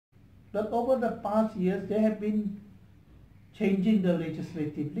that over the past years they have been changing the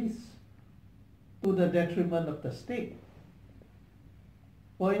legislative list to the detriment of the state.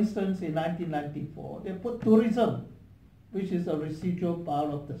 For instance, in 1994, they put tourism, which is a residual power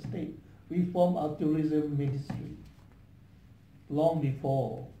of the state. We formed our tourism ministry long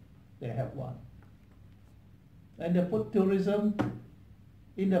before they have one. And they put tourism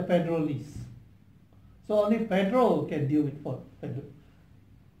in the federal list. So only federal can deal with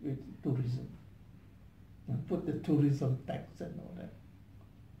tourism. And put the tourism tax and all that.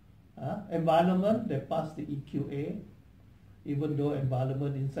 Environment, they passed the EQA, even though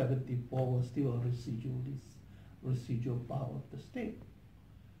environment in 74 was still a residual power of the state.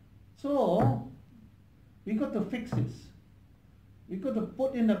 So we got to fix this. We got to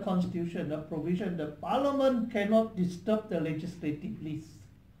put in the constitution a provision that Parliament cannot disturb the legislative list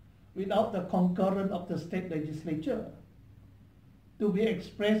without the concurrence of the state legislature, to be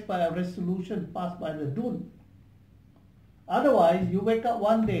expressed by a resolution passed by the DUN. Otherwise, you wake up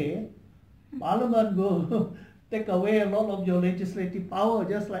one day, Parliament will take away a lot of your legislative power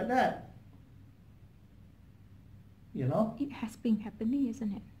just like that. You know? It has been happening,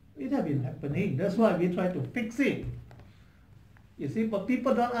 isn't it? It has been happening. That's why we try to fix it. You see, but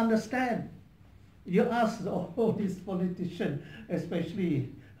people don't understand. You ask all these politicians,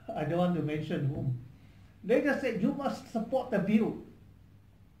 especially, I don't want to mention whom, they just say, you must support the bill.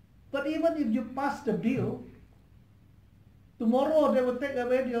 But even if you pass the bill, tomorrow they will take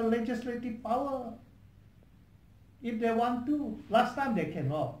away your legislative power. If they want to. Last time they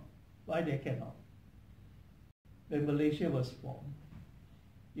cannot. Why they cannot? When Malaysia was formed,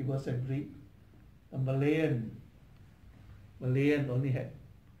 it was agreed. The Malayan only had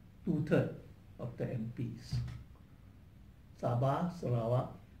 2/3 of the MPs. Sabah, Sarawak,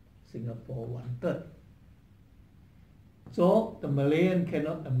 Singapore 1/3. So the Malayan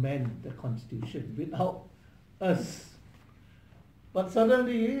cannot amend the constitution without us. But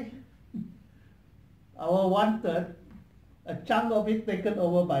suddenly, our 1/3, a chunk of it taken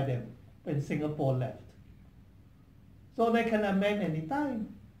over by them when Singapore left. So they can amend any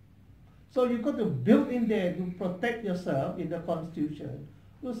time. So you got to build in there, you protect yourself in the constitution,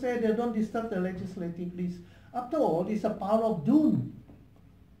 to say they don't disturb the legislative list. After all, it's a power of DUN.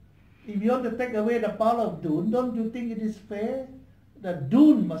 If you want to take away the power of DUN, don't you think it is fair that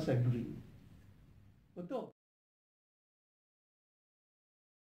DUN must agree? Betul?